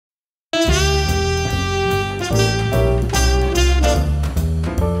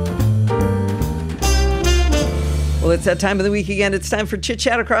Well, it's that time of the week again. It's time for Chit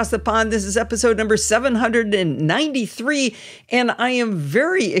Chat Across the Pond. This is episode number 793, and I am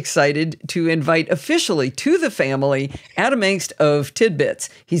very excited to invite officially to the family Adam Engst of Tidbits.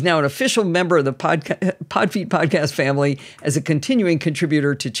 He's now an official member of the Podfeet podcast family as a continuing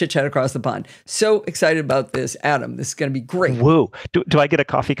contributor to Chit Chat Across the Pond. So excited about this, Adam. This is going to be great. Whoa. Do I get a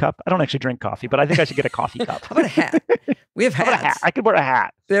coffee cup? I don't actually drink coffee, but I think I should get a coffee cup. How about a hat? We have hats. Hat? I could wear a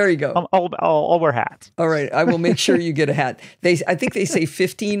hat. There you go. I'll wear hats. All right. I will make sure you get a hat. I think they say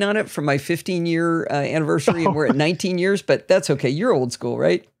 15 on it for my 15-year anniversary, and we're at 19 years, but that's okay. You're old school,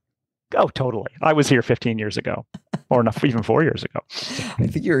 right? Oh, totally. I was here 15 years ago, or even 4 years ago. I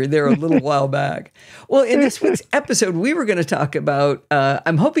think you were there a little while back. Well, in this week's episode, we were going to talk about,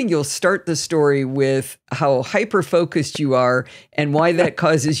 I'm hoping you'll start the story with how hyper-focused you are and why that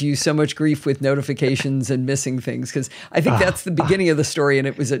causes you so much grief with notifications and missing things, because I think that's the beginning of the story, and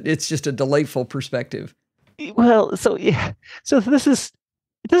it's just a delightful perspective. Well, so yeah. So it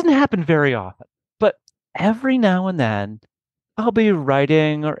doesn't happen very often, but every now and then, I'll be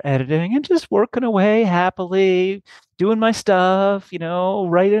writing or editing and just working away happily, doing my stuff,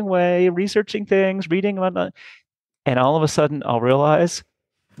 writing away, researching things, reading about, and all of a sudden I'll realize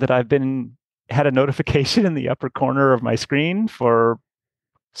that I've had a notification in the upper corner of my screen for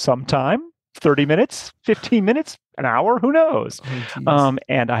some time, 30 minutes, 15 minutes, an hour, who knows? Oh,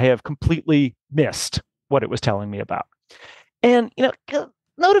 and I have completely missed what it was telling me about. And,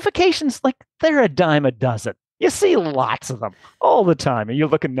 notifications, like, they're a dime a dozen. You see lots of them all the time, and you're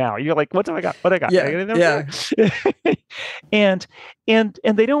looking now. You're like, "What have I got? What I got?" Yeah. and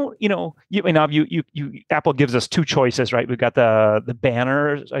they don't. Apple gives us two choices, right? We've got the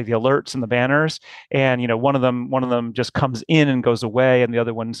banners, like the alerts and the banners, and one of them just comes in and goes away, and the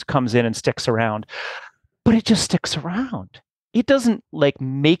other one comes in and sticks around. But it just sticks around. It doesn't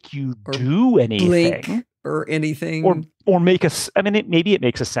make you do anything. Blink or anything. Or make maybe it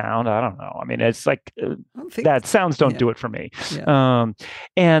makes a sound. I don't know. It's like that sounds don't do it for me. Yeah.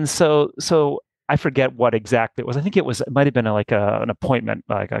 And so I forget what exactly it was. I think it might have been an appointment,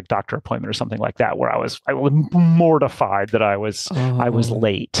 like a doctor appointment or something like that, where I was mortified that I was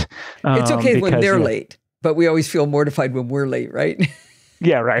late. It's okay when they're late, but we always feel mortified when we're late, right?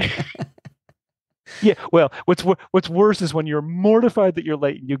 Yeah, right. Yeah, well, what's worse is when you're mortified that you're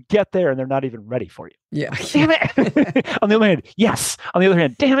late and you get there and they're not even ready for you. Yeah. Damn it. On the other hand, yes. On the other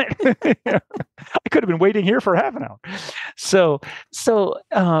hand, damn it. I could have been waiting here for half an hour. So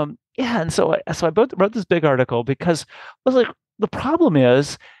I wrote this big article because I was like, the problem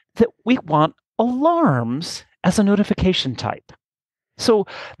is that we want alarms as a notification type. So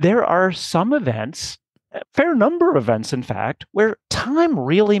there are some events, a fair number of events, in fact, where time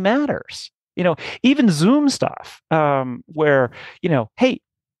really matters. Even Zoom stuff, where, hey,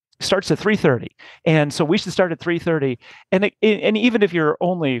 starts at 3:30, and so we should start at 3:30, and even if you're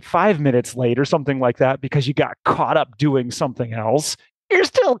only 5 minutes late or something like that because you got caught up doing something else, you're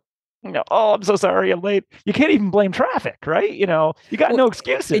still, oh, I'm so sorry, I'm late. You can't even blame traffic, right? You got no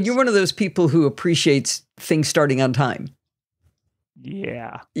excuses. And you're one of those people who appreciates things starting on time.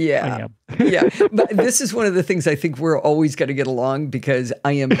 Yeah. Yeah. But this is one of the things I think we're always going to get along, because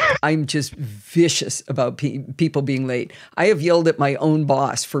I'm just vicious about people being late. I have yelled at my own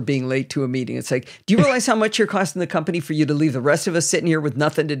boss for being late to a meeting. It's like, do you realize how much you're costing the company for you to leave the rest of us sitting here with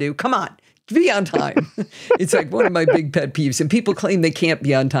nothing to do? Come on, be on time. It's like one of my big pet peeves. And people claim they can't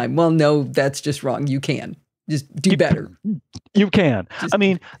be on time. Well, no, that's just wrong. You can. Just do better. You can.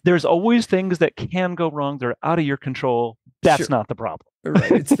 There's always things that can go wrong. They're out of your control. That's not the problem.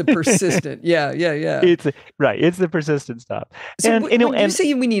 Right. It's the persistent. Yeah. It's the persistent stuff. So when you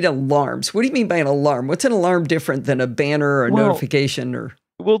say we need alarms, what do you mean by an alarm? What's an alarm different than a banner or a notification? Or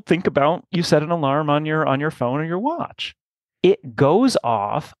think about, you set an alarm on your phone or your watch. It goes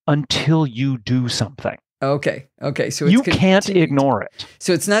off until you do something. Okay. So you can't ignore it.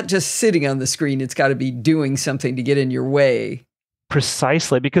 So it's not just sitting on the screen. It's got to be doing something to get in your way.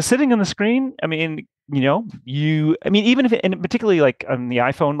 Precisely, because sitting on the screen, even if and particularly like on the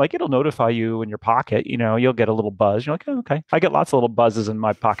iPhone, like, it'll notify you in your pocket, you'll get a little buzz. You're like, oh, okay. I get lots of little buzzes in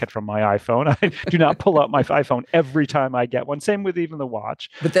my pocket from my iPhone. I do not pull out my iPhone every time I get one. Same with even the watch.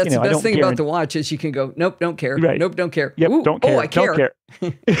 But that's the best thing about the watch is you can go, nope, don't care. Right. Nope, don't care. Yep, Ooh, don't care. I care.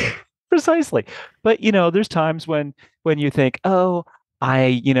 Don't care. Precisely. But, there's times when you think, oh,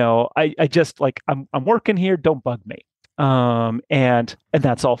 I just, like, I'm working here. Don't bug me. And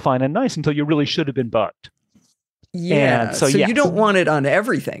that's all fine and nice until you really should have been bugged. Yeah. And so you don't want it on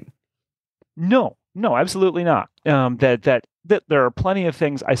everything. No, absolutely not. That there are plenty of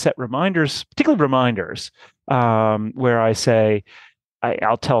things I set reminders, particularly reminders, where I say,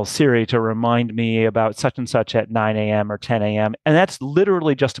 I'll tell Siri to remind me about such and such at 9 a.m. or 10 a.m. And that's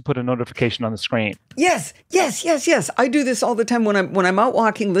literally just to put a notification on the screen. Yes. I do this all the time when I'm out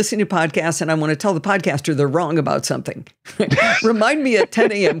walking, listening to podcasts, and I want to tell the podcaster they're wrong about something. Remind me at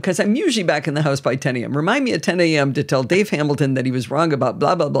 10 a.m. because I'm usually back in the house by 10 a.m. Remind me at 10 a.m. to tell Dave Hamilton that he was wrong about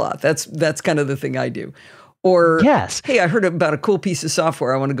blah blah blah. That's kind of the thing I do. Or, yes, hey, I heard about a cool piece of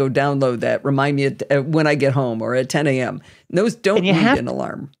software. I want to go download that. Remind me when I get home or at 10 a.m. Those don't need an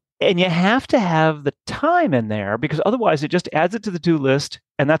alarm. And you have to have the time in there because otherwise it just adds it to the to-do list,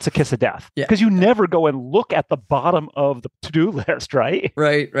 and that's a kiss of death. Because you never go and look at the bottom of the to-do list, right?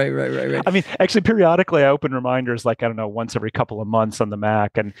 Right. I mean, actually, periodically I open reminders like, I don't know, once every couple of months on the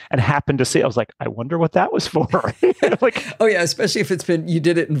Mac and happen to see, I was like, I wonder what that was for. Like, oh, yeah, especially if you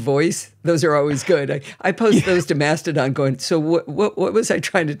did it in voice. Those are always good. I post those to Mastodon going, so what was I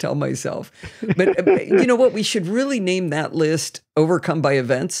trying to tell myself? But you know what? We should really name that list Overcome by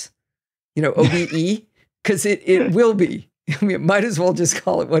Events. OBE, because it will be. I mean, might as well just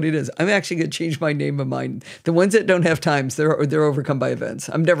call it what it is. I'm actually going to change my name of mine. The ones that don't have times, they're overcome by events.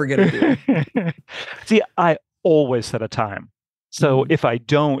 I'm never going to do it. See, I always set a time. So if I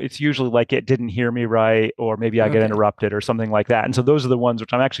don't, it's usually like it didn't hear me right, or maybe I get interrupted or something like that. And so those are the ones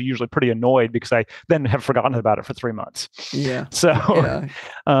which I'm actually usually pretty annoyed because I then have forgotten about it for 3 months. Yeah. So,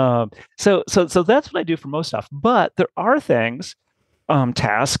 so that's what I do for most stuff. But there are things.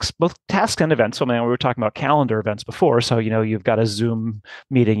 Tasks, both tasks and events. So, we were talking about calendar events before. So, you've got a Zoom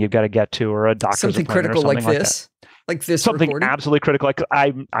meeting you've got to get to, or a doctor's something critical like this, something recording. Absolutely critical. Like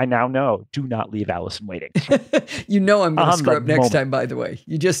I now know, do not leave Allison waiting. I'm going to screw up next time. By the way,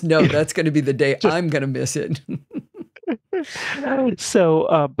 you just know that's going to be the day I'm going to miss it.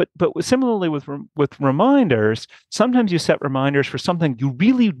 So, but similarly with reminders, sometimes you set reminders for something you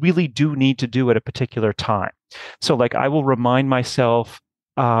really, really do need to do at a particular time. So, like, I will remind myself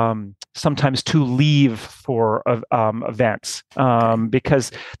sometimes to leave for events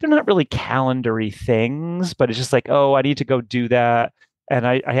because they're not really calendary things, but it's just like, oh, I need to go do that, and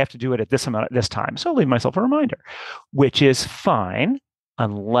I have to do it at this amount at this time. So I'll leave myself a reminder, which is fine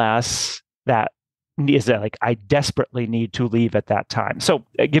unless that is that like I desperately need to leave at that time. So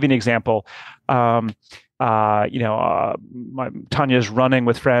give you an example. Tanya's running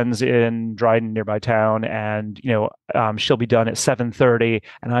with friends in Dryden, nearby town, and she'll be done at 7:30,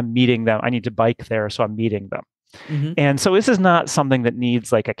 and I'm meeting them. I need to bike there, so I'm meeting them. Mm-hmm. And so this is not something that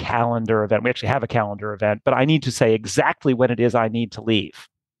needs like a calendar event. We actually have a calendar event, but I need to say exactly when it is I need to leave,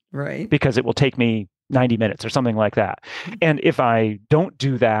 right? Because it will take me 90 minutes or something like that. And if I don't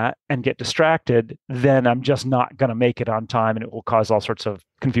do that and get distracted, then I'm just not going to make it on time, and it will cause all sorts of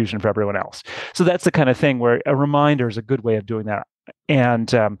confusion for everyone else. So that's the kind of thing where a reminder is a good way of doing that.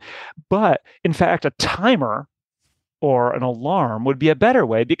 And but in fact, a timer or an alarm would be a better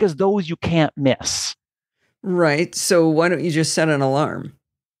way because those you can't miss. Right. So why don't you just set an alarm?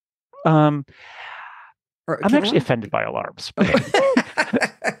 I'm actually offended by alarms.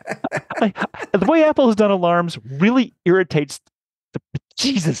 The way Apple has done alarms really irritates the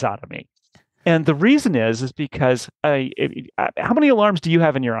Jesus out of me. And the reason is because how many alarms do you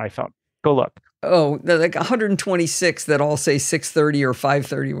have in your iPhone? Go look. Oh, like 126 that all say 6:30 or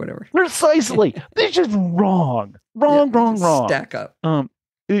 5:30, whatever. Precisely. They're just wrong. Wrong. Stack up.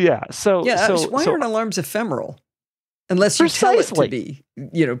 Yeah. So why aren't alarms ephemeral? Unless you tell it to be,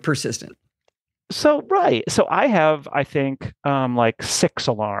 persistent. So, right. So I have, I think, like 6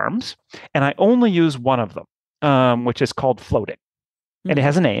 alarms, and I only use one of them, which is called floating. And it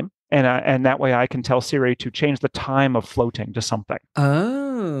has a name, and that way I can tell Siri to change the time of floating to something.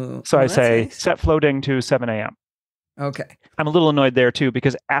 Oh. So I say, set floating to 7 a.m. Okay. I'm a little annoyed there, too,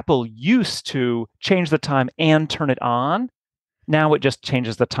 because Apple used to change the time and turn it on. Now it just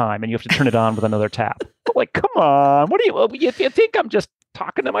changes the time, and you have to turn it on with another tap. Like, come on. What do you think I'm just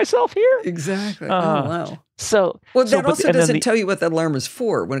talking to myself here? Exactly. Oh, wow. That also doesn't tell you what that alarm is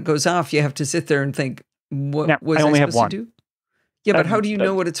for. When it goes off, you have to sit there and think, what was I only supposed have one. To do? Yeah, but how do you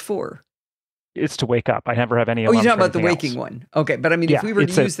know what it's for? It's to wake up. I never have any alarms. Oh, you're talking about the waking one. Okay, but I mean, if we were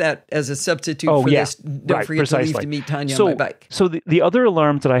to use that as a substitute for this, don't forget to leave to meet Tanya on my bike. So the other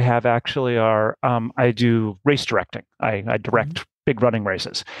alarms that I have actually are, I do race directing. I direct big running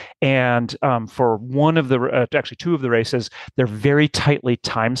races. And for one of the, actually 2 of the races, they're very tightly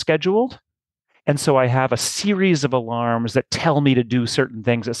time scheduled. And so I have a series of alarms that tell me to do certain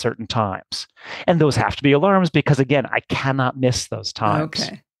things at certain times. And those have to be alarms because, again, I cannot miss those times.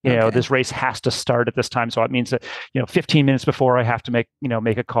 Okay. This race has to start at this time. So it means that, 15 minutes before I have to make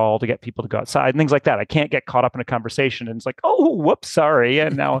a call to get people to go outside and things like that. I can't get caught up in a conversation and it's like, oh, whoops, sorry.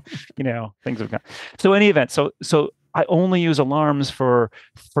 And now, things have gone. So in any event, so I only use alarms for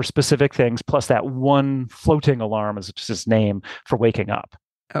specific things, plus that one floating alarm is just its name for waking up.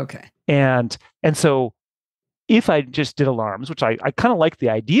 Okay. And so if I just did alarms, which I kind of like the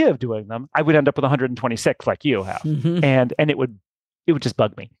idea of doing them, I would end up with 126 like you have. Mm-hmm. And it would just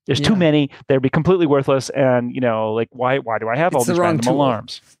bug me. There's too many. They'd be completely worthless. And, like, why do I have all these random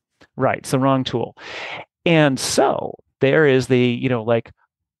alarms? Right. It's the wrong tool. And so there is the, like,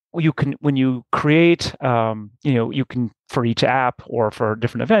 you can, when you create, you can, for each app or for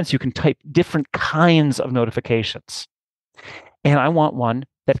different events, you can type different kinds of notifications. And I want one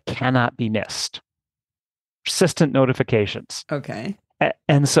that cannot be missed. Persistent notifications. Okay.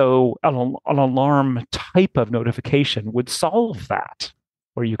 And so an alarm type of notification would solve that,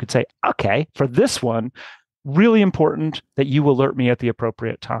 where you could say, okay, for this one, really important that you alert me at the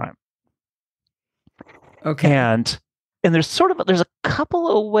appropriate time. Okay. And there's a couple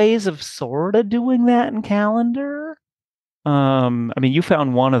of ways of sort of doing that in Calendar. You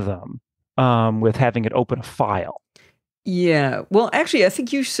found one of them with having it open a file. Yeah. Well, actually, I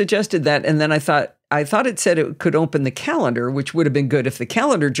think you suggested that, and then I thought it said it could open the calendar, which would have been good. If the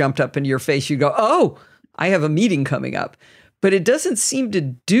calendar jumped up into your face, you go, "Oh, I have a meeting coming up." But it doesn't seem to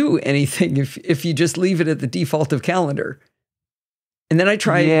do anything if you just leave it at the default of calendar. And then I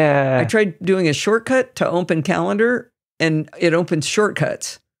tried doing a shortcut to open calendar, and it opens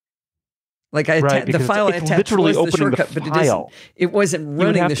shortcuts. Like the file I attached was the shortcut, but it wasn't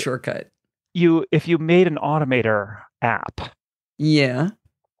running the shortcut. If you made an Automator app,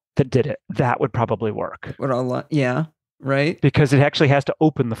 that did it, that would probably work. Right. Because it actually has to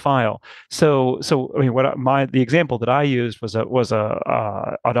open the file. So the example that I used was an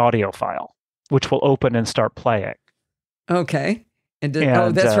audio file, which will open and start playing. Okay.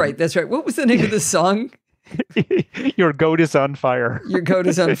 That's right. That's right. What was the name of the song? Your goat is on fire. Your goat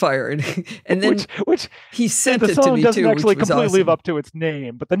is on fire, and then which he sent it to me too. The song doesn't actually completely awesome. live up to its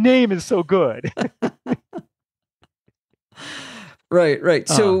name, but the name is so good. Right.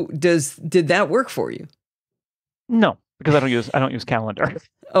 So did that work for you? No, because I don't use Calendar.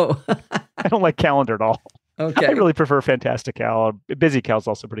 Oh, I don't like Calendar at all. Okay. I really prefer Fantastical. BusyCal is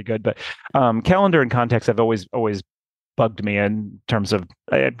also pretty good, but Calendar and Context have always bugged me in terms of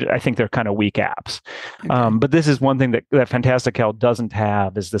I think they're kind of weak apps. Okay. But this is one thing that Fantastical doesn't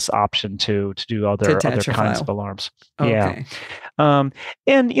have, is this option to do other kinds of alarms. Okay. Yeah.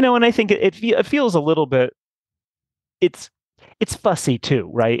 And I think it feels a little bit, it's fussy too,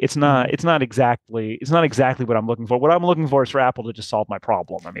 right? It's not exactly what I'm looking for. What I'm looking for is for Apple to just solve my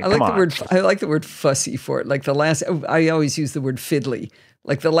problem. I like the word fussy for it. Like I always use the word fiddly.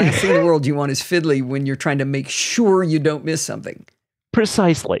 Like the last thing in the world you want is fiddly when you're trying to make sure you don't miss something.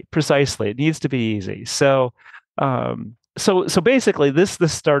 Precisely. It needs to be easy. So basically this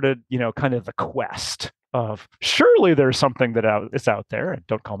started, kind of the quest of surely there's something that is out there. And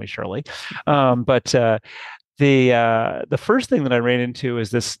don't call me Shirley. But the first thing that I ran into is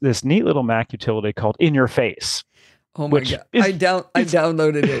this neat little Mac utility called In Your Face. Oh my God. I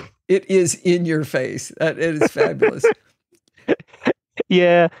downloaded it. It is in your face. It is fabulous.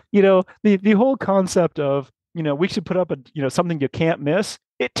 Yeah, the whole concept of, we should put up something you can't miss.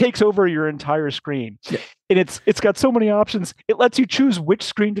 It takes over your entire screen. Yeah. And it's got so many options. It lets you choose which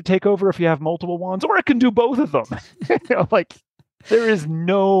screen to take over if you have multiple ones, or it can do both of them. Like there is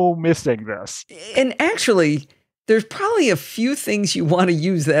no missing this. And actually, there's probably a few things you want to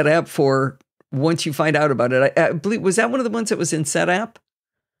use that app for once you find out about it. I believe, was that one of the ones that was in Setup?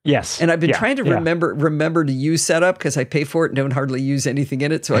 Yes. And I've been trying to remember to use Setup because I pay for it and don't hardly use anything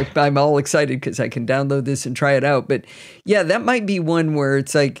in it. So I'm all excited because I can download this and try it out. But yeah, that might be one where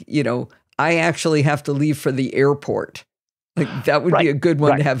it's like, I actually have to leave for the airport. Like that would be a good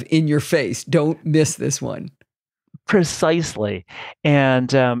one to have in your face. Don't miss this one. Precisely.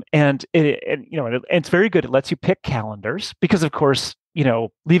 And it's very good. It lets you pick calendars because, of course,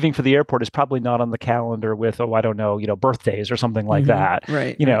 leaving for the airport is probably not on the calendar with, birthdays or something like that.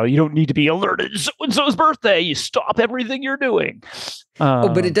 Right. You don't need to be alerted. So-and-so's birthday. You stop everything you're doing.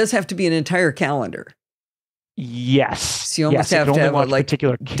 But it does have to be an entire calendar. Yes. So you almost have to have a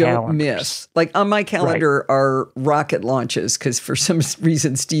particular don't miss. Like on my calendar are rocket launches because for some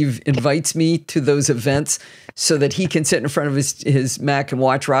reason Steve invites me to those events so that he can sit in front of his Mac and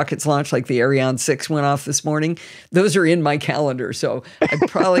watch rockets launch, like the Ariane 6 went off this morning. Those are in my calendar. So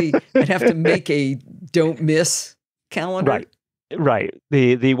I'd have to make a don't miss calendar. Right.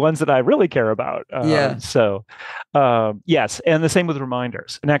 The ones that I really care about. So, yes. And the same with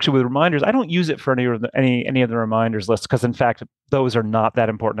reminders. And actually with reminders, I don't use it for any of the reminders lists because in fact, those are not that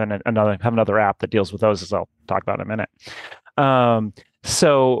important. And I have another app that deals with those, as I'll talk about in a minute.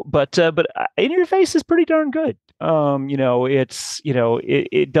 But in your face is pretty darn good.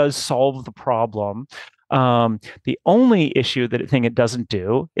 It does solve the problem. The only thing it doesn't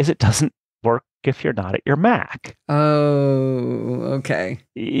do is it doesn't work if you're not at your Mac. Oh, okay.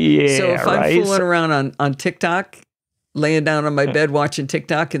 Yeah. So if I'm fooling around on TikTok, laying down on my bed watching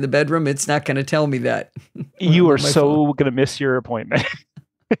TikTok in the bedroom, it's not going to tell me that. You are so going to miss your appointment.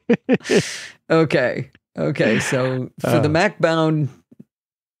 Okay. So for the Mac bound,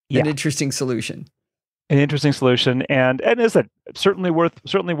 yeah. An interesting solution. And is it certainly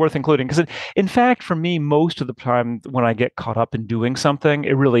worth including, because in fact, for me, most of the time when I get caught up in doing something,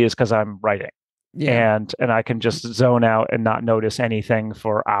 it really is because I'm writing. Yeah. And I can just zone out and not notice anything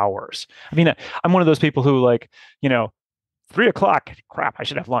for hours. I mean, I'm one of those people who 3:00, crap, I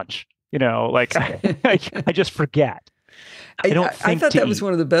should have lunch. I just forget. I thought that was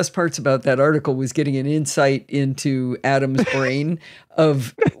one of the best parts about that article, was getting an insight into Adam's brain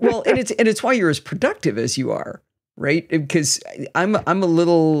and it's why you're as productive as you are, right? Because I'm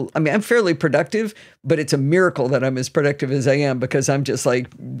fairly productive, but it's a miracle that I'm as productive as I am, because I'm just like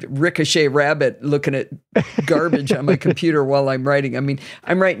ricochet rabbit looking at garbage on my computer while I'm writing. I mean,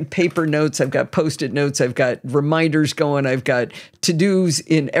 I'm writing paper notes. I've got Post-it notes. I've got reminders going. I've got to-dos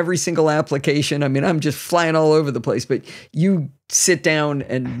in every single application. I mean, I'm just flying all over the place, but you sit down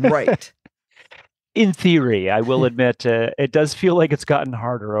and write. In theory, I will admit, it does feel like it's gotten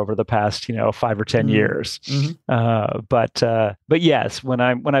harder over the past, 5 or 10 years. Mm-hmm. But yes, when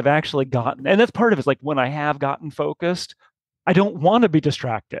I've actually gotten, and that's part of it, is like when I have gotten focused, I don't want to be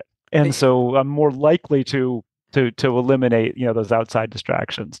distracted, and so I'm more likely to eliminate those outside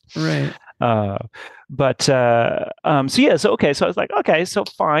distractions. Right. So I was like, okay, so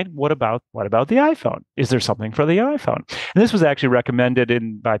fine. What about the iPhone? Is there something for the iPhone? And this was actually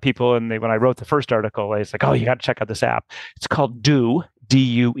recommended by people, and when I wrote the first article, it's like, oh, you got to check out this app. It's called Due,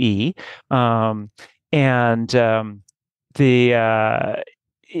 DUE,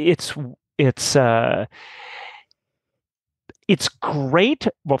 it's great.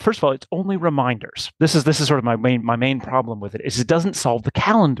 Well, first of all, it's only reminders. This is sort of my main problem with it, is it doesn't solve the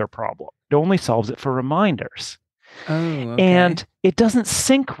calendar problem. It only solves it for reminders. Oh, okay. And it doesn't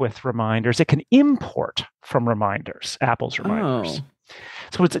sync with reminders. It can import from reminders, Apple's reminders. Oh.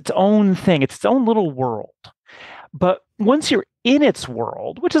 So it's its own thing. It's its own little world. But once you're in its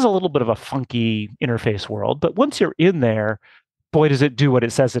world, which is a little bit of a funky interface world, but once you're in there, boy, does it do what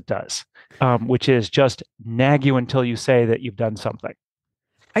it says it does. Which is just nag you until you say that you've done something.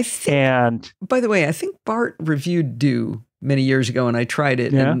 By the way, I think Bart reviewed Due many years ago, and I tried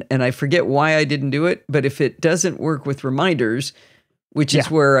it, and I forget why I didn't do it. But if it doesn't work with reminders, which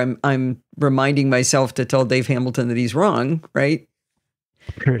is where I'm reminding myself to tell Dave Hamilton that he's wrong, right?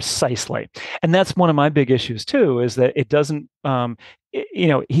 Precisely. And that's one of my big issues too, is that it doesn't, the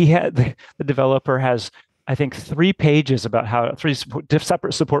developer has, I think, 3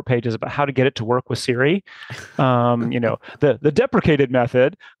 separate support pages about how to get it to work with Siri. The deprecated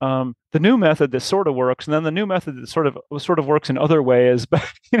method, the new method that sort of works, and then the new method that sort of works in other ways. But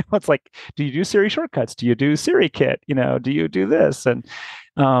it's like, do you do Siri shortcuts? Do you do Siri Kit? Do you do this? And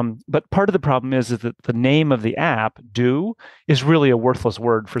but part of the problem is that the name of the app, Due, is really a worthless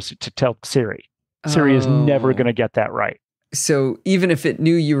word to tell Siri. Siri is never going to get that right. So even if it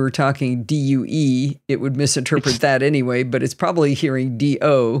knew you were talking DUE, it would misinterpret that anyway, but it's probably hearing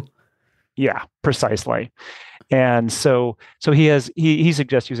DO. Yeah, precisely. And so he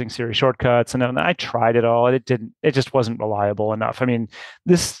suggests using Siri shortcuts, and I tried it all, and it just wasn't reliable enough. I mean,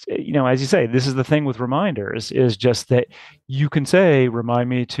 this, as you say, this is the thing with reminders, is just that you can say, remind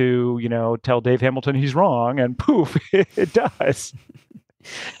me to, tell Dave Hamilton he's wrong, and poof, it does.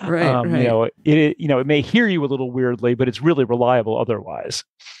 Right. It may hear you a little weirdly, but it's really reliable otherwise.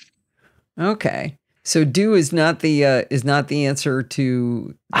 Okay. So Due is not the answer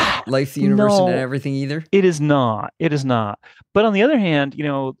to life, the universe, and everything either? It is not. It is not. But on the other hand,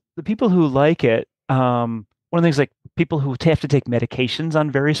 the people who like it, one of the things, like people who have to take medications on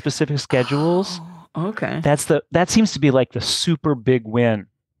very specific schedules. Oh, okay. That seems to be like the super big win.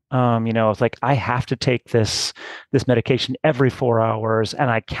 It's like, I have to take this medication every 4 hours,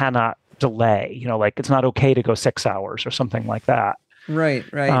 and I cannot delay. Like, it's not okay to go 6 hours or something like that. Right.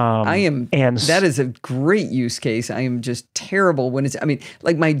 That is a great use case. I am just terrible when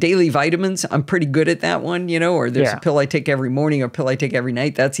like my daily vitamins, I'm pretty good at that one, or there's a pill I take every morning or a pill I take every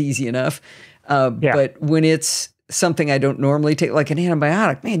night. That's easy enough. But when it's something I don't normally take, like an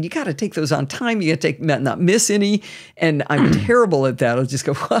antibiotic, man, you got to take those on time. You got to not miss any. And I'm terrible at that. I'll just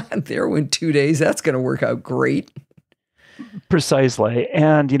go, there in 2 days. That's going to work out great. Precisely.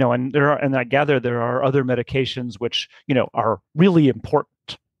 And, and I gather there are other medications which, are really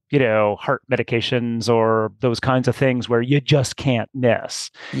important, heart medications or those kinds of things where you just can't miss.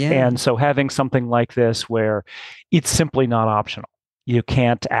 Yeah. And so having something like this where it's simply not optional. You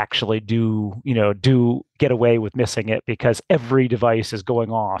can't actually get away with missing it because every device is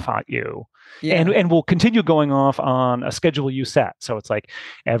going off on you. Yeah. And will continue going off on a schedule you set. So it's like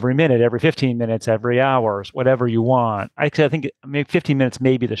every minute, every 15 minutes, every hour, whatever you want. I think maybe 15 minutes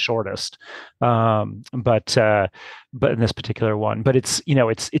may be the shortest, but in this particular one. But it's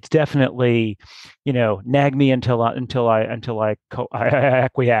definitely nag me until I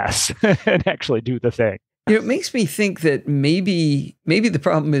acquiesce and actually do the thing. It makes me think that maybe the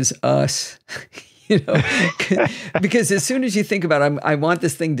problem is us. Because as soon as you think about I want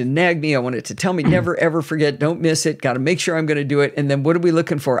this thing to nag me, I want it to tell me never ever forget, don't miss it, got to make sure I'm going to do it, and then what are we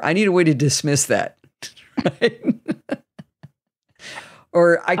looking for? I need a way to dismiss that. Right?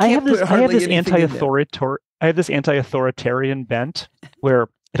 Or I can't put hardly anything in there. I have this anti-authoritarian bent where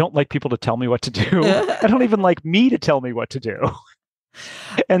I don't like people to tell me what to do. I don't even like me to tell me what to do.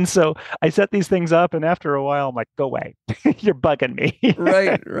 And so I set these things up, and after a while, I'm like, go away. You're bugging me.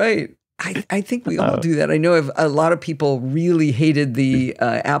 Right. I think we all do that. I know a lot of people really hated the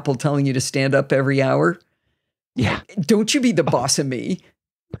Apple telling you to stand up every hour. Yeah. Don't you be the boss of me.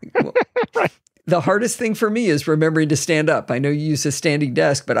 Well, right. The hardest thing for me is remembering to stand up. I know you use a standing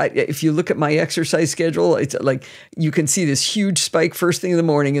desk, but if you look at my exercise schedule, it's like you can see this huge spike first thing in the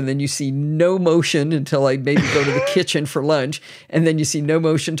morning, and then you see no motion until I maybe go to the kitchen for lunch, and then you see no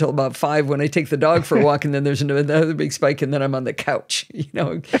motion until about 5 when I take the dog for a walk, and then there's another big spike, and then I'm on the couch.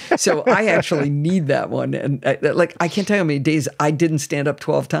 So I actually need that one, and I can't tell you how many days I didn't stand up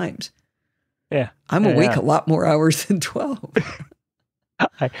 12 times. Yeah, I'm awake a lot more hours than 12.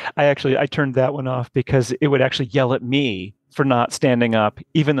 I turned that one off because it would actually yell at me for not standing up,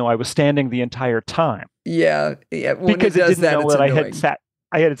 even though I was standing the entire time. Yeah. Because it didn't know that I had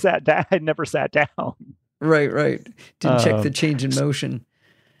sat down. I had never sat down. Right. Didn't check the change in motion.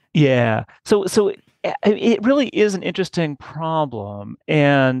 Yeah. So it really is an interesting problem,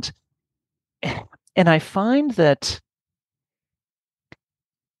 and I find that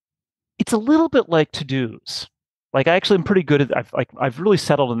it's a little bit like to-dos. Like I actually am pretty good at. I've really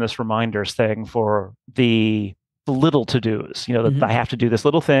settled in this reminders thing for the little to dos. That I have to do this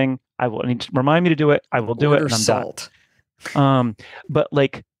little thing. I need to remind me to do it. I will do it, and I'm done. But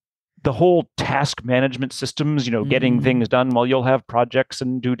like the whole task management systems, getting things done while you'll have projects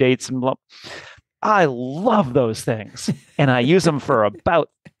and due dates and blah. I love those things, and I use them for about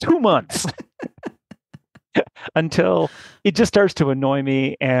 2 months until it just starts to annoy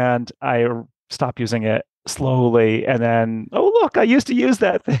me, and I stop using it slowly, and then look, I used to use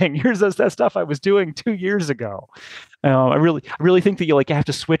that thing. Here's that stuff I was doing 2 years ago. I really think that you have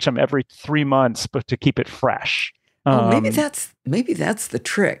to switch them every 3 months, but to keep it fresh. Maybe that's the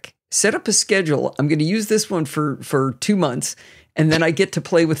trick. Set up a schedule. I'm going to use this one for 2 months, and then I get to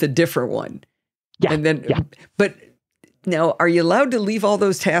play with a different one. Yeah. And then, but now, are you allowed to leave all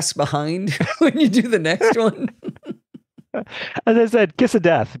those tasks behind when you do the next one? As I said, kiss of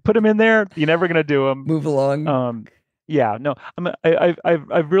death. Put them in there. You're never going to do them. Move along. Yeah, no.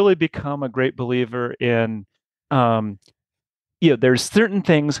 I've really become a great believer in, there's certain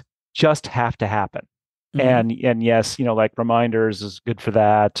things just have to happen, and yes, like reminders is good for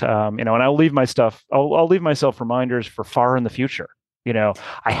that. And I'll leave myself reminders for far in the future.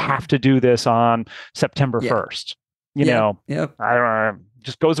 I have to do this on September 1st. I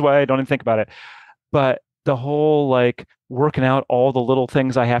just goes away. I don't even think about it. But the whole working out all the little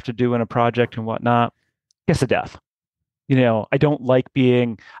things I have to do in a project and whatnot, kiss of death. I don't like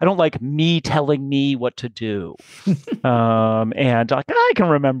me telling me what to do. And I can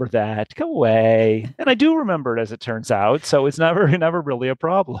remember that. Go away. And I do remember it, as it turns out. So it's never really a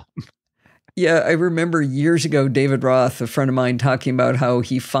problem. Yeah, I remember years ago, David Roth, a friend of mine, talking about how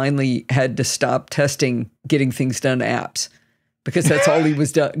he finally had to stop testing getting things done apps, because that's all he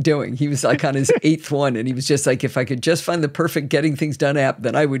was doing. He was on his 8th one, and he was just like, if I could just find the perfect getting things done app,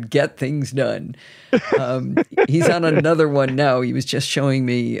 then I would get things done. He's on another one now. He was just showing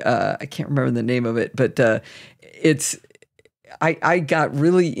me, I can't remember the name of it, but I got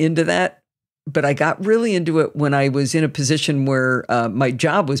really into that. But I got really into it when I was in a position where my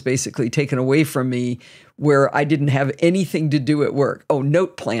job was basically taken away from me, where I didn't have anything to do at work. Oh,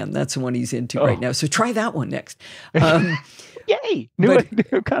 Note Plan. That's the one he's into right now. So try that one next. Yay!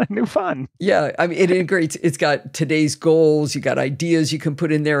 New fun. Yeah, I mean, it integrates. It's got today's goals. You got ideas you can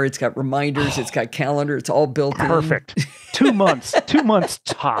put in there. It's got reminders. It's got calendar. It's all built in. Perfect. 2 months. 2 months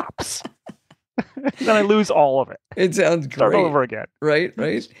tops. then I lose all of it. It sounds great. Start all over again. Right.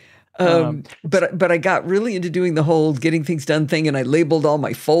 But I got really into doing the whole getting things done thing, and I labeled all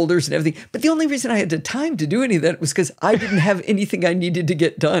my folders and everything. But the only reason I had the time to do any of that was because I didn't have anything I needed to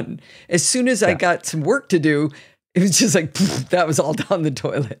get done. As soon as I got some work to do, it was just like, that was all down the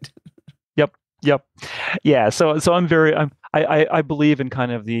toilet. Yep. Yeah. So I believe in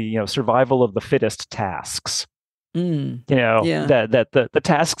kind of the, survival of the fittest tasks. That the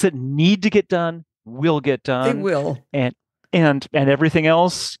tasks that need to get done will get done. They will. And everything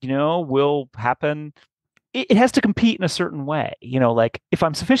else, will happen. It has to compete in a certain way. Like if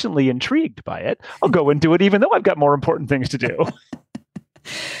I'm sufficiently intrigued by it, I'll go and do it, even though I've got more important things to do.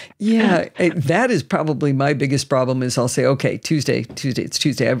 Yeah, that is probably my biggest problem. Is I'll say, okay, it's Tuesday.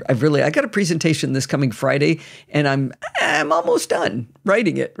 I got a presentation this coming Friday, and I'm almost done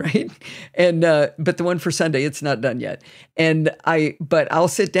writing it, right? And but the one for Sunday, it's not done yet. But I'll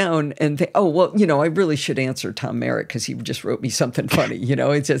sit down and think, oh well, I really should answer Tom Merritt because he just wrote me something funny.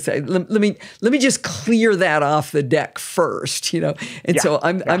 It's just let me just clear that off the deck first, And so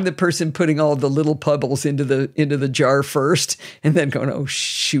I'm the person putting all the little pebbles into the jar first, and then going, oh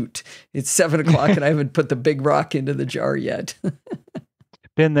shoot, it's 7 o'clock and I haven't put the big rock into the jar yet.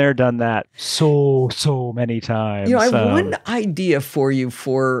 Been there, done that so many times. I have one idea for you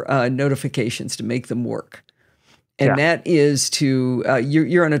for notifications to make them work. And that is to,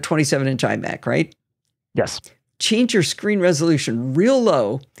 you're on a 27-inch iMac, right? Yes. Change your screen resolution real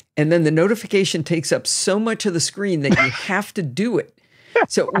low, and then the notification takes up so much of the screen that you have to do it.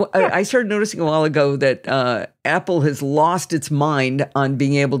 So I started noticing a while ago that Apple has lost its mind on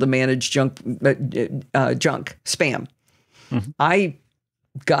being able to manage junk spam. Mm-hmm. I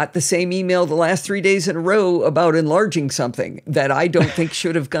got the same email the last 3 days in a row about enlarging something that I don't think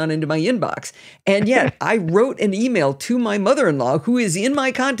should have gone into my inbox. And yet I wrote an email to my mother-in-law who is in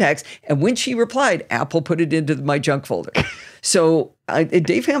my contacts. And when she replied, Apple put it into my junk folder. So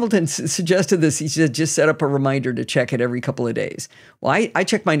Dave Hamilton suggested this. He said, just set up a reminder to check it every couple of days. Well, I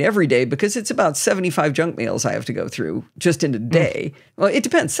check mine every day because it's about 75 junk mails I have to go through just in a day. Well, it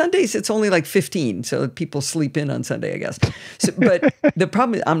depends. Sundays, it's only like 15. So people sleep in on Sunday, I guess. But the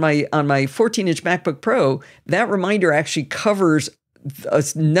problem on my 14-inch MacBook Pro, that reminder actually covers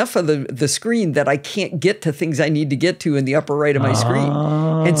enough of the screen that I can't get to things I need to get to in the upper right of my screen.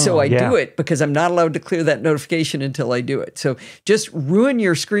 And so I do it because I'm not allowed to clear that notification until I do it. So just ruin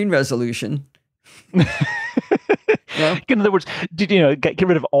your screen resolution. In other words, get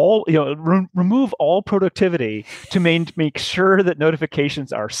rid of all, remove all productivity to make sure that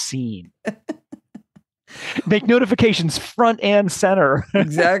notifications are seen. Make notifications front and center.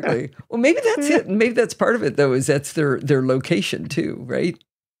 Exactly. Well, maybe that's it. Maybe that's part of it, though, is that's their location too, right?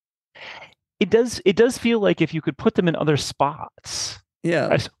 It does feel like if you could put them in other spots. Yeah.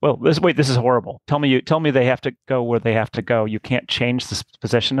 This is horrible. Tell me they have to go where they have to go. You can't change the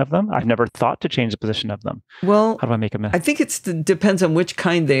position of them. I've never thought to change the position of them. Well, how do I make them? I think depends on which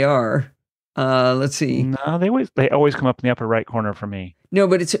kind they are. Let's see. No, they always come up in the upper right corner for me. No,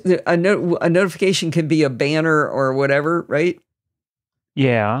 but it's a notification can be a banner or whatever, right?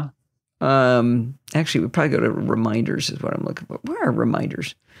 Yeah. Actually, we probably go to reminders is what I'm looking for. Where are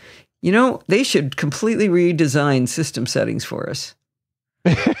reminders? They should completely redesign system settings for us.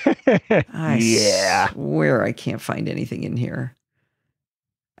 I swear I can't find anything in here.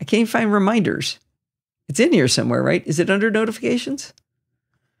 I can't find reminders. It's in here somewhere, right? Is it under notifications?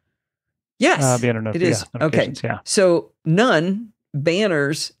 Yes, it is. Okay. Yeah. So none,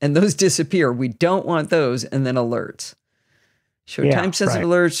 banners, and those disappear. We don't want those. And then alerts. Show time-sensitive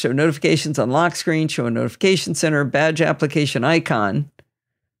alerts, show notifications on lock screen, show a notification center, badge application icon.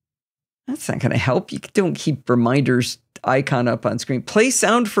 That's not going to help. You don't keep reminders icon up on screen. Play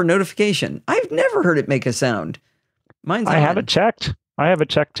sound for notification. I've never heard it make a sound. Mine's on. I have it checked.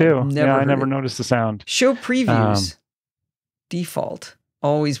 too. I never noticed the sound. Show previews. Default.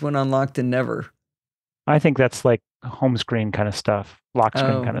 Always when unlocked and never. I think that's like home screen kind of stuff, lock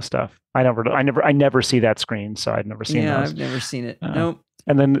screen kind of stuff. I never see that screen, so I've never seen those. I've never seen it. Nope.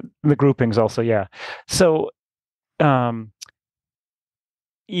 And then the groupings also, So,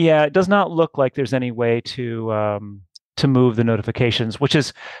 it does not look like there's any way to move the notifications, which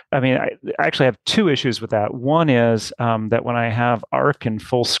is, I actually have two issues with that. One is that when I have Arc in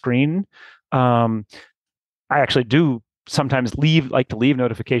full screen, I actually do sometimes like to leave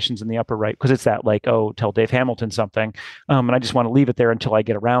notifications in the upper right because it's that like, oh, tell Dave Hamilton something, and I just want to leave it there until I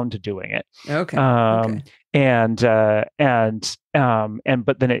get around to doing it. Okay. And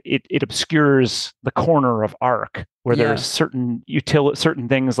but then it obscures the corner of Arc where there's certain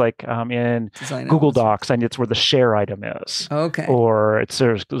things like in Design Google elements. Docs, and it's where the share item is. Okay. Or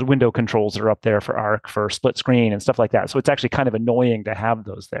there's window controls are up there for Arc for split screen and stuff like that. So it's actually kind of annoying to have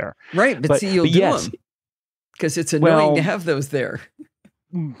those there. Right, but see, you'll do them because it's annoying to have those there.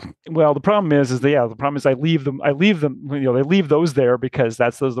 Well, the problem is I leave them, they leave those there because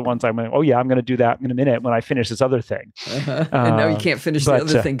those are the ones I'm going, oh yeah, I'm going to do that in a minute when I finish this other thing. And now you can't finish the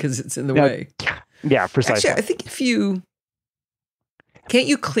other thing because it's in the way. Yeah, precisely. Actually, I think can't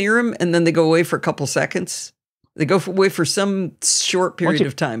you clear them and then they go away for a couple seconds? They go away for some short period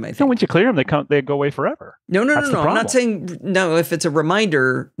of time, I think. No, once you clear them, they go away forever. No. I'm not saying, no, if it's a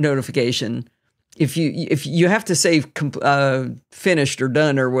reminder notification, if you have to say finished or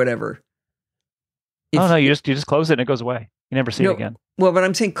done or whatever. No, you just close it and it goes away. You never see it again. Well, but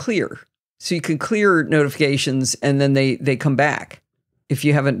I'm saying clear. So you can clear notifications and then they come back if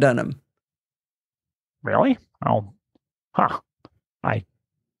you haven't done them. Really? Oh, huh.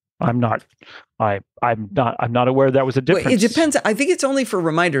 I'm not aware that was a difference. Well, it depends. I think it's only for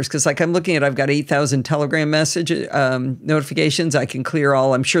reminders because, like, I'm looking at, I've got 8,000 Telegram message notifications. I can clear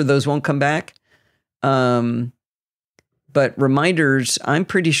all. I'm sure those won't come back. But reminders, I'm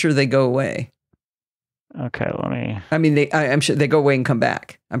pretty sure they go away. Okay, I'm sure they go away and come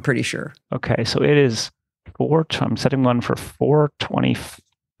back. I'm pretty sure. Okay, so it is I'm setting one for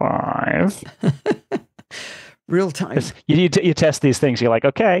 4:25. Real time. You test these things. You're like,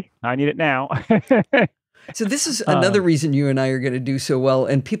 okay, I need it now. So this is another reason you and I are going to do so well.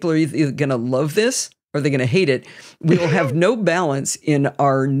 And people are either going to love this or they're going to hate it. We will have no balance in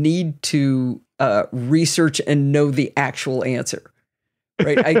our need to research and know the actual answer.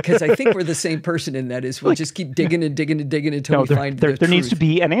 Right? Because I think we're the same person in that is we'll just keep digging and digging and digging until we find the truth. There needs to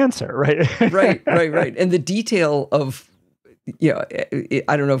be an answer, right? Right. And the detail of,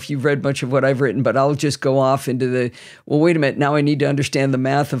 I don't know if you've read much of what I've written, but I'll just go off into wait a minute, now I need to understand the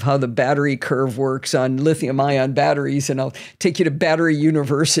math of how the battery curve works on lithium-ion batteries, and I'll take you to Battery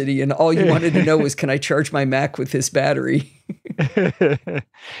University, and all you wanted to know was, can I charge my Mac with this battery?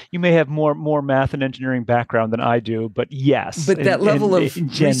 You may have more math and engineering background than I do, but yes. But that level of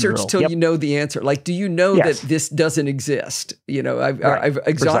research till you know the answer. Like, do you know that this doesn't exist? I've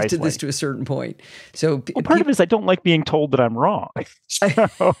exhausted this to a certain point. So part of it is I don't like being told that I'm wrong. I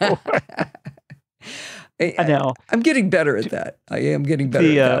know. I'm getting better at that. I am getting better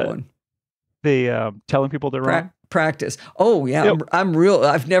at that one. The telling people they're wrong? Practice. Oh, yeah. I'm real.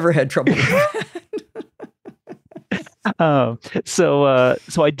 I've never had trouble with that.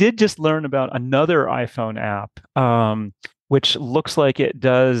 So I did just learn about another iPhone app, which looks like it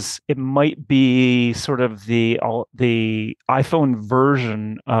might be sort of the iPhone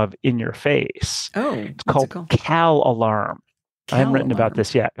version of In Your Face. Oh, it's called Cal Alarm. I haven't written about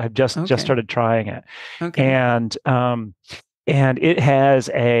this yet. I've just started trying it. Okay. And it has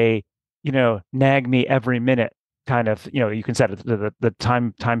a, nag me every minute kind of, you can set the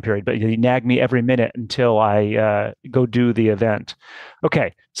time period, but you nag me every minute until I go do the event.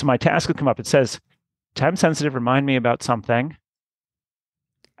 Okay, so my task will come up. It says, time sensitive, remind me about something.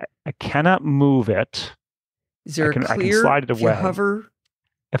 I cannot move it. Is there I can slide it away. If you hover?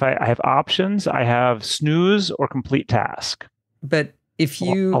 If I have options, I have snooze or complete task. But if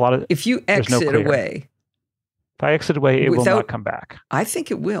you exit away. If I exit away, it will not come back. I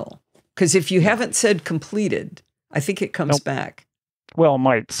think it will. Because if you haven't said completed, I think it comes back. Well, it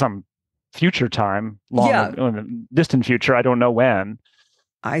might some future time, distant future. I don't know when.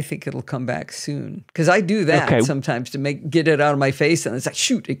 I think it'll come back soon because I do that sometimes to get it out of my face, and it's like,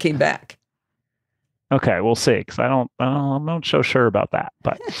 shoot, it came back. Okay, we'll see. Because I'm not so sure about that.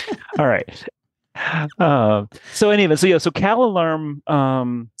 But all right. So anyway, so Cal Alarm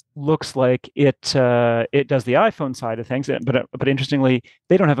looks like it does the iPhone side of things, but interestingly,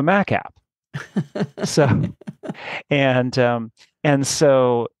 they don't have a Mac app. So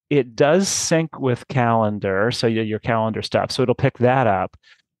so it does sync with calendar, so your calendar stuff, so it'll pick that up,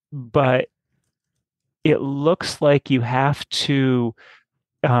 but it looks like you have to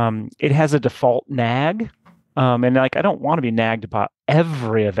it has a default nag, and like I don't want to be nagged about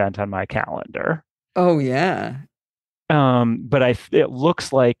every event on my calendar. Oh yeah. But it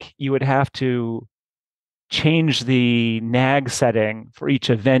looks like you would have to change the nag setting for each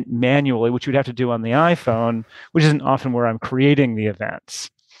event manually, which you'd have to do on the iPhone, which isn't often where I'm creating the events.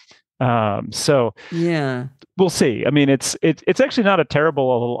 So Yeah. we'll see. I mean, it's actually not a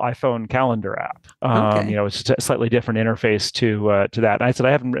terrible little iPhone calendar app. Okay. It's just a slightly different interface to that. And I said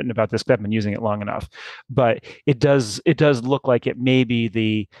I haven't written about this because I haven't been using it long enough, but it does look like it may be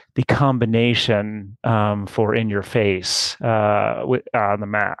the combination for in your face on the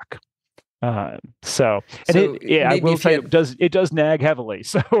Mac. So and So I maybe will if you say had, it does nag heavily.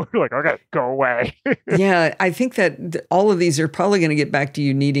 So we're like, okay, go away. yeah, I think that all of these are probably going to get back to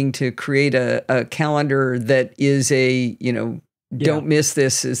you needing to create a calendar that is Yeah. don't miss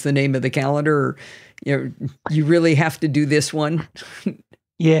this is the name of the calendar. Or, you really have to do this one.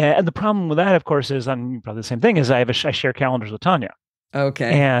 Yeah, and the problem with that, of course, is I'm probably the same thing. Is I share calendars with Tanya.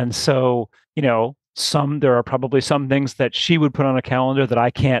 Okay. And so, there are probably some things that she would put on a calendar that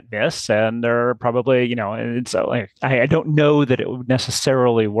I can't miss. And there are probably, and so like I don't know that it would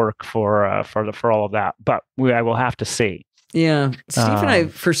necessarily work for all of that, but I will have to see. Yeah. Steve and I, Um,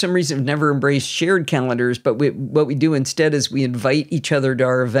 for some reason, have never embraced shared calendars, but what we do instead is we invite each other to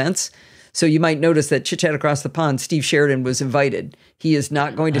our events. So you might notice that Chit Chat Across the Pond, Steve Sheridan was invited. He is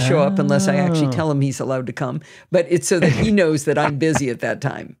not going to show up unless I actually oh, tell him he's allowed to come, but it's so that he knows that I'm busy at that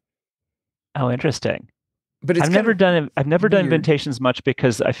time. oh, interesting. But it's I've never done weird invitations much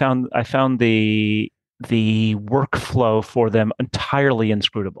because I found the workflow for them entirely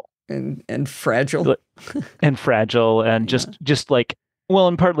inscrutable. and fragile. And fragile and Yeah. just like well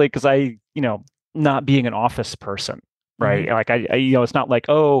and partly because I not being an office person, right? Mhm. Like I it's not like,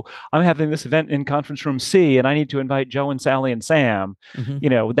 oh, I'm having this event in conference room C and I need to invite Joe and Sally and Sam.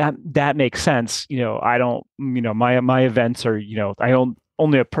 Mhm. That makes sense. I don't, my events are, I don't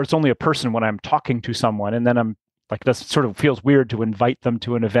only it's only a person when I'm talking to someone, and then I'm like, that sort of feels weird to invite them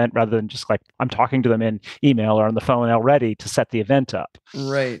to an event rather than just like I'm talking to them in email or on the phone already to set the event up.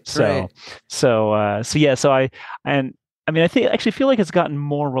 Right, So, right. so yeah, and I mean, I actually feel like it's gotten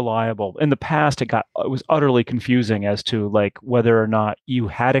more reliable. In the past, it was utterly confusing as to like whether or not you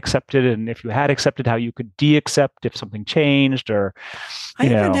had accepted, and if you had accepted, how you could de-accept if something changed, or I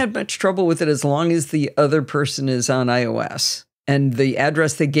haven't had much trouble with it as long as the other person is on iOS. And the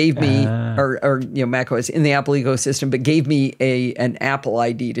address they gave me, uh, or Mac OS in the Apple ecosystem, but gave me an Apple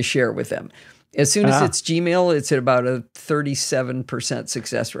ID to share with them. As soon as ah, it's Gmail, it's at about a 37%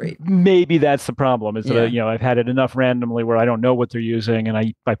 success rate. maybe that's the problem. Is that Yeah. I've had it enough randomly where I don't know what they're using, and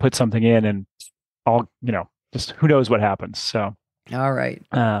I put something in, and I'll just who knows what happens. So, All right.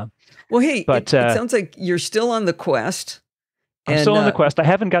 uh, Well, hey, but it sounds like you're still on the quest. I'm And still on the quest. I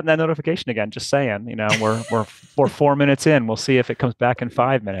haven't gotten that notification again. Just saying, we're 4 minutes in. We'll see if it comes back in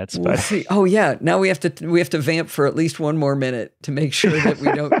 5 minutes. we'll But see. Oh yeah, now we have to vamp for at least one more minute to make sure that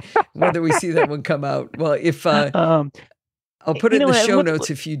we don't whether we see that one come out. Well, if um, I'll put it in the what, show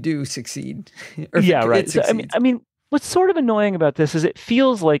notes if you do succeed, or if yeah, it right. So, succeeds. I mean, what's sort of annoying about this is it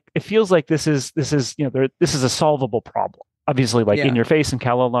feels like this is this is a solvable problem. Obviously, like In Yeah. Your Face and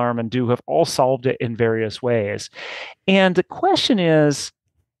Cal Alarm and Do have all solved it in various ways. And the question is,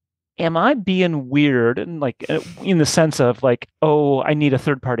 am I being weird and like in the sense of like, oh, I need a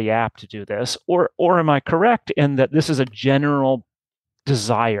third party app to do this, or am I correct in that this is a general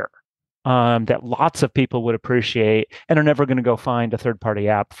desire that lots of people would appreciate and are never going to go find a third party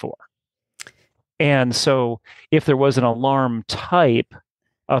app for? And so, if there was an alarm type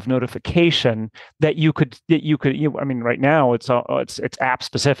of notification I mean, right now it's app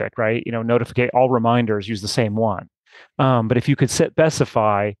specific, right? Notificate all reminders use the same one. But if you could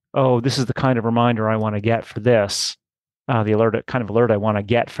specify, oh, this is the kind of reminder I want to get for this, the kind of alert I want to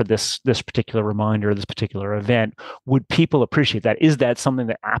get for this particular reminder, this particular event, would people appreciate that? Is that something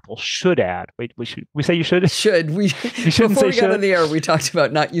that Apple should add? Wait, we say you should? Should we? You shouldn't Before say we got on should. the air, we talked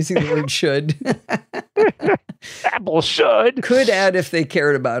about not using the word should. Apple should. Could add if they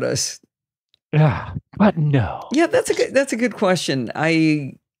cared about us. Yeah, but no. Yeah, that's a good question.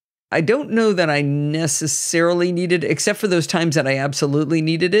 I don't know that I necessarily needed, except for those times that I absolutely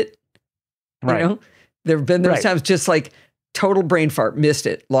needed it. Right. There have been those Right. times just like total brain fart, missed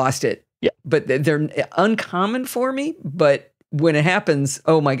it, lost it. Yeah. But they're uncommon for me. But when it happens,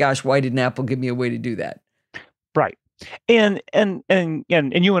 oh my gosh, why didn't Apple give me a way to do that? Right. And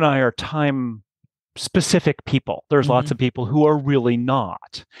you and I are time specific people. There's lots of people who are really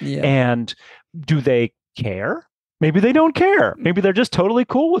not. Yeah. And do they care? Maybe they don't care. Maybe they're just totally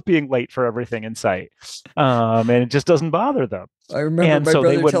cool with being late for everything in sight. And it just doesn't bother them. I remember And my so they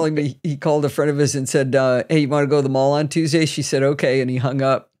brother wouldn't- telling me he called a friend of his and said, hey, you want to go to the mall on Tuesday? She said, okay. And he hung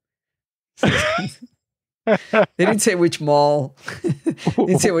up. They didn't say which mall. They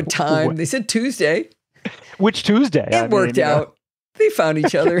didn't say what time. They said Tuesday. Which Tuesday? It worked out. They found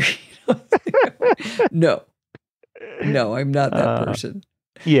each other. No, I'm not that person.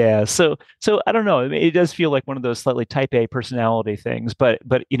 Yeah, so I don't know. I mean, it does feel like one of those slightly type A personality things, but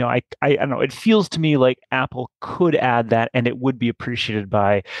I don't know. It feels to me like Apple could add that, and it would be appreciated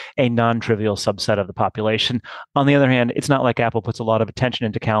by a non-trivial subset of the population. On the other hand, it's not like Apple puts a lot of attention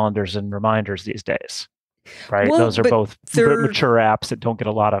into calendars and reminders these days, right? Well, Those are both mature apps that don't get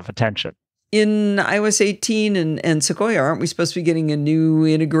a lot of attention. In iOS 18 and Sequoia, aren't we supposed to be getting a new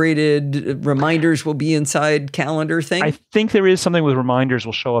integrated reminders will be inside calendar thing? I think there is something with reminders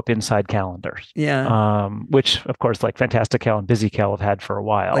will show up inside calendars. Yeah. Which, of course, like Fantastical and BusyCal have had for a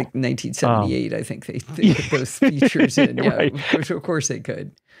while. Like 1978, I think they put those features in. Yeah, right. Of course they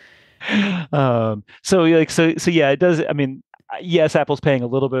could. So yeah, it does. I mean, yes, Apple's paying a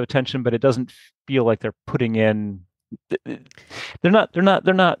little bit of attention, but it doesn't feel like they're putting in. They're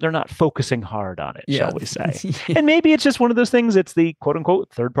not focusing hard on it, shall we say? Yeah. And maybe it's just one of those things. It's the quote unquote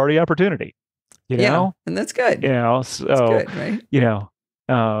third party opportunity, know, and that's good. So that's good, right?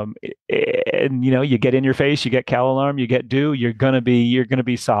 And you get in your face, you get Cal Alarm, you get Do, you're gonna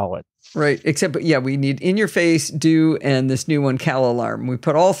be solid. Right. Except, we need In Your Face, Do, and this new one, Cal Alarm. We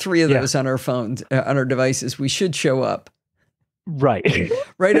put all three of those on our phones, on our devices. We should show up. Right.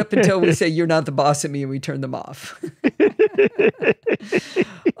 Right up until we say, you're not the boss of me, and we turn them off.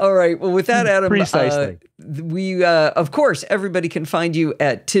 All right. Well, with that, Adam, precisely. We, of course, everybody can find you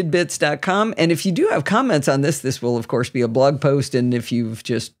at tidbits.com. And if you do have comments on this will, of course, be a blog post. And if you've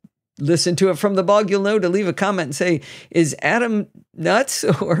just listened to it from the blog, you'll know to leave a comment and say, is Adam nuts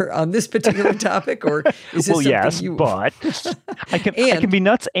or on this particular topic? Or is this but I can be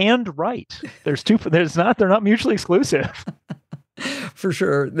nuts and right. They're not mutually exclusive. For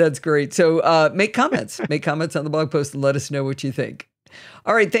sure. That's great. So make comments. Make comments on the blog post and let us know what you think.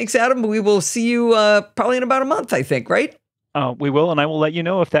 All right. Thanks, Adam. We will see you probably in about a month, I think, right? We will, and I will let you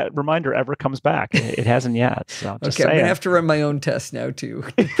know if that reminder ever comes back. It hasn't yet. So just okay, I'm going to have to run my own test now, too,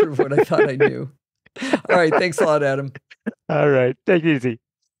 to prove what I thought I knew. All right. Thanks a lot, Adam. All right. Take it easy.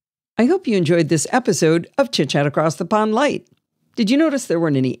 I hope you enjoyed this episode of Chit Chat Across the Pond Light. Did you notice there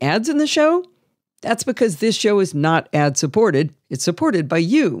weren't any ads in the show? That's because this show is not ad-supported. It's supported by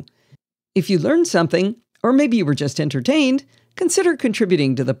you. If you learned something, or maybe you were just entertained, consider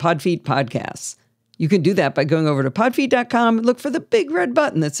contributing to the Podfeet podcasts. You can do that by going over to podfeet.com and look for the big red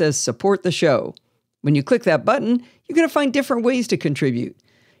button that says Support the Show. When you click that button, you're going to find different ways to contribute.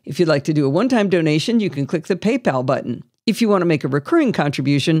 If you'd like to do a one-time donation, you can click the PayPal button. If you want to make a recurring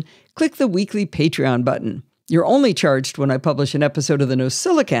contribution, click the weekly Patreon button. You're only charged when I publish an episode of the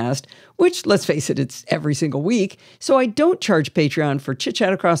NosillaCast, which, let's face it, it's every single week, so I don't charge Patreon for Chit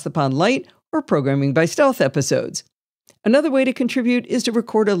Chat Across the Pond Light or Programming by Stealth episodes. Another way to contribute is to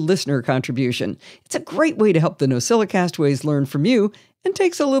record a listener contribution. It's a great way to help the NosillaCastaways learn from you and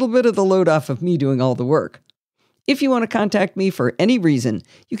takes a little bit of the load off of me doing all the work. If you want to contact me for any reason,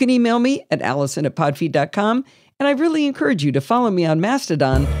 you can email me at allison@podfeet.com, and I really encourage you to follow me on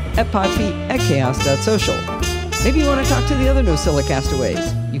Mastodon at podfeet@chaos.social. Maybe you want to talk to the other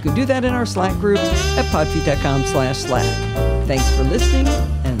NosillaCastaways. You can do that in our Slack group at podfeet.com/Slack. Thanks for listening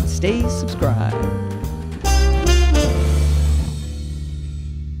and stay subscribed.